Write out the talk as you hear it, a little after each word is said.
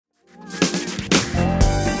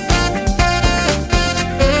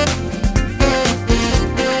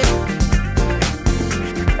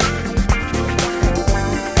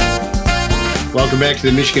Welcome back to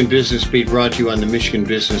the Michigan Business Beat, brought to you on the Michigan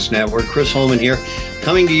Business Network. Chris Holman here,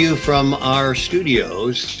 coming to you from our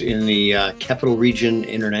studios in the Capital Region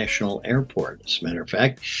International Airport, as a matter of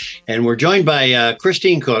fact. And we're joined by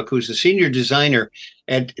Kristine Cook, who's the senior designer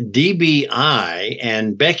at DBI.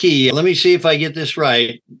 And Becky, let me see if I get this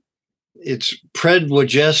right. It's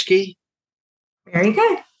Przedwojewski. Very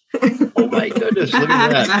good. Oh my goodness, look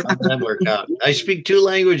at that. How did that work out? I speak two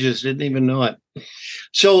languages, didn't even know it.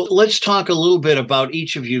 So let's talk a little bit about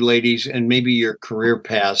each of you ladies and maybe your career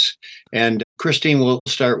paths. And Kristine, we'll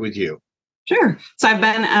start with you. Sure. So I've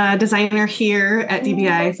been a designer here at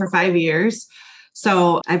DBI for 5 years.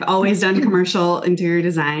 So I've always done commercial interior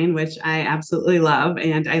design, which I absolutely love.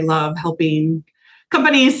 And I love helping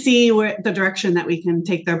companies see where the direction that we can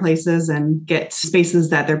take their places and get spaces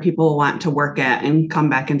that their people want to work at and come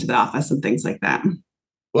back into the office and things like that.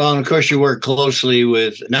 Well, and of course, you work closely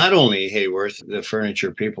with not only Haworth, the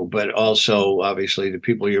furniture people, but also, obviously, the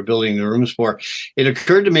people you're building the rooms for. It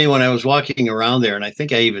occurred to me when I was walking around there, and I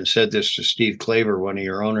think I even said this to Steve Claver, one of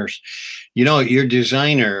your owners, you know, your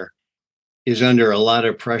designer is under a lot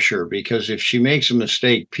of pressure because if she makes a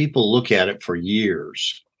mistake, people look at it for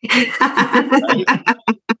years. Right?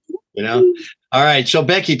 You know? All right. So,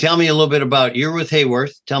 Becky, tell me a little bit about, you're with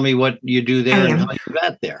Haworth. Tell me what you do there and how you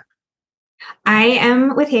got there. I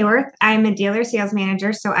am with Haworth. I'm a dealer sales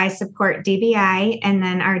manager, so I support DBI and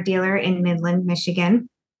then our dealer in Midland, Michigan.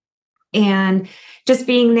 And just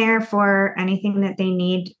being there for anything that they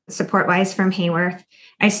need support-wise from Haworth.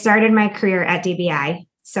 I started my career at DBI,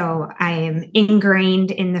 so I am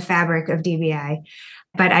ingrained in the fabric of DBI.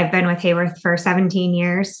 But I've been with Haworth for 17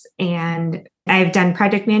 years, and I've done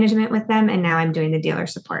project management with them, and now I'm doing the dealer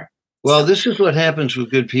support. Well, this is what happens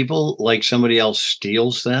with good people, like somebody else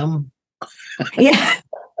steals them. Yeah.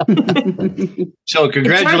 So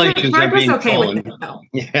congratulations on being okay stolen.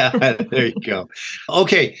 Yeah, there you go.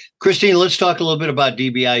 Okay, Kristine, let's talk a little bit about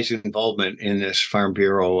DBI's involvement in this Farm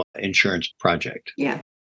Bureau insurance project. Yeah.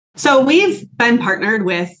 So we've been partnered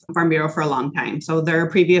with Farm Bureau for a long time. So their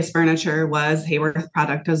previous furniture was Haworth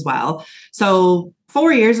product as well. So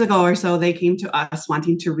 4 years ago or so, they came to us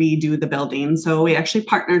wanting to redo the building. So we actually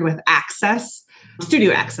partnered with Access,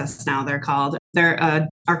 Studio Access now they're called. They're an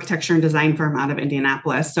architecture and design firm out of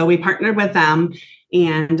Indianapolis. So we partnered with them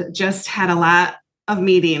and just had a lot of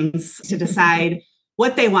meetings to decide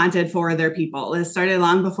what they wanted for their people. It started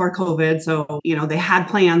long before COVID. So, you know, they had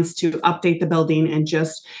plans to update the building and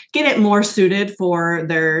just get it more suited for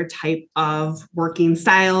their type of working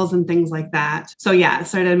styles and things like that. So yeah, it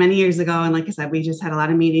started many years ago. And like I said, we just had a lot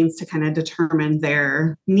of meetings to kind of determine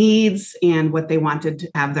their needs and what they wanted to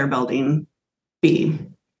have their building be.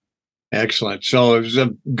 Excellent. So it was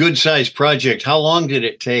a good sized project. How long did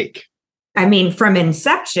it take? I mean, from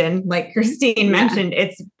inception, like Kristine mentioned,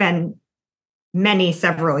 it's been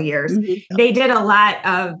several years. Mm-hmm. They did a lot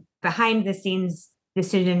of behind the scenes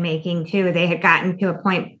decision making too. They had gotten to a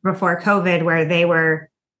point before COVID where they were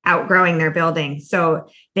outgrowing their building. So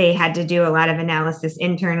they had to do a lot of analysis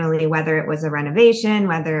internally, whether it was a renovation,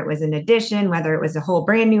 whether it was an addition, whether it was a whole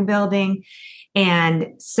brand new building.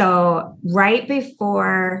 And so right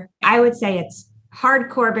before, I would say it's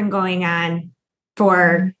hardcore been going on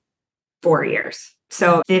for 4 years.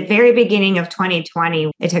 So the very beginning of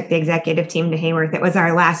 2020, it took the executive team to Haworth. It was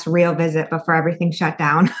our last real visit before everything shut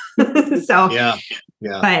down. Yeah.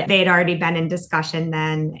 But they'd already been in discussion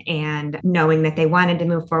then and knowing that they wanted to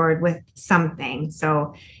move forward with something.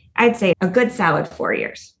 So I'd say a good solid 4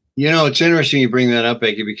 years. You know, it's interesting you bring that up,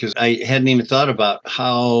 Becky, because I hadn't even thought about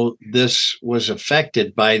how this was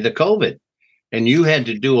affected by the COVID. And you had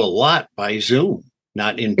to do a lot by Zoom,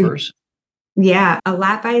 not in person. Yeah, a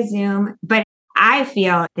lot by Zoom. But I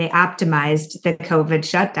feel they optimized the COVID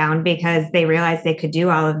shutdown because they realized they could do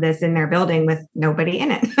all of this in their building with nobody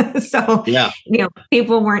in it. So,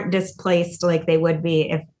 people weren't displaced like they would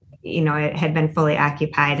be if, it had been fully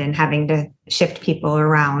occupied and having to shift people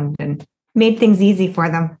around and made things easy for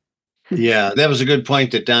them. Yeah, that was a good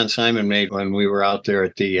point that Don Simon made when we were out there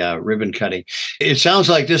at the ribbon cutting. It sounds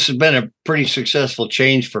like this has been a pretty successful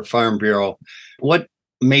change for Farm Bureau. What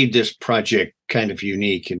made this project kind of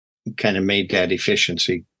unique and kind of made that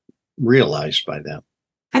efficiency realized by them?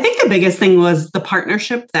 I think the biggest thing was the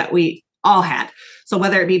partnership that we all had. So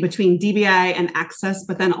whether it be between DBI and Access,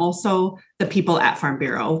 but then also the people at Farm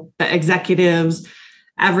Bureau, the executives,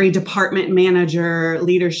 every department manager,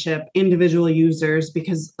 leadership, individual users,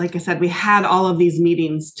 because like I said, we had all of these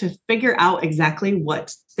meetings to figure out exactly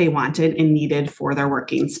what they wanted and needed for their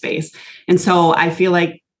working space. And so I feel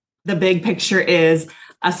like the big picture is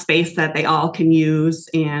a space that they all can use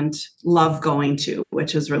and love going to,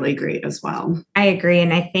 which is really great as well. I agree.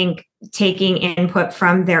 And I think taking input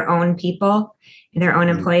from their own people, their own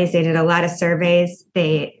employees, they did a lot of surveys.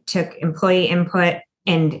 They took employee input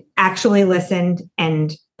and actually listened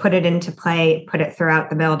and put it into play, put it throughout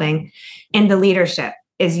the building. And the leadership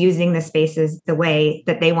is using the spaces the way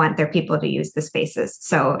that they want their people to use the spaces.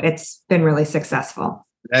 So it's been really successful.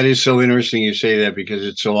 That is so interesting you say that, because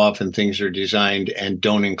it's so often things are designed and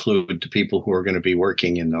don't include the people who are going to be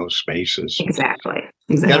working in those spaces. Exactly.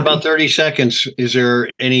 Got about 30 seconds. Is there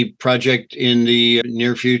any project in the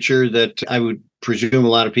near future that I would presume a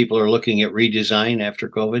lot of people are looking at redesign after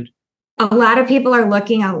COVID? A lot of people are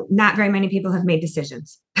looking. Not very many people have made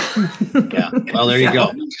decisions. Yeah. Well, there you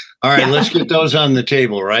go. All right. Let's get those on the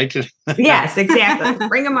table, right? Yes, exactly.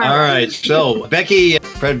 Bring them on. All right. So Becky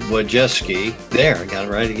Przedwojewski, there, I got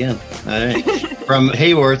it right again. All right. From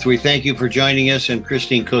Haworth, we thank you for joining us, and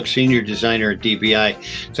Kristine Cook, Senior Designer at DBI.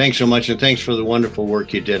 Thanks so much, and thanks for the wonderful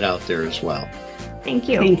work you did out there as well. Thank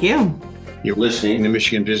you. Thank you. You're listening to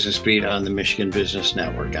Michigan Business Beat on the Michigan Business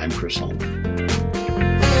Network. I'm Chris Holman.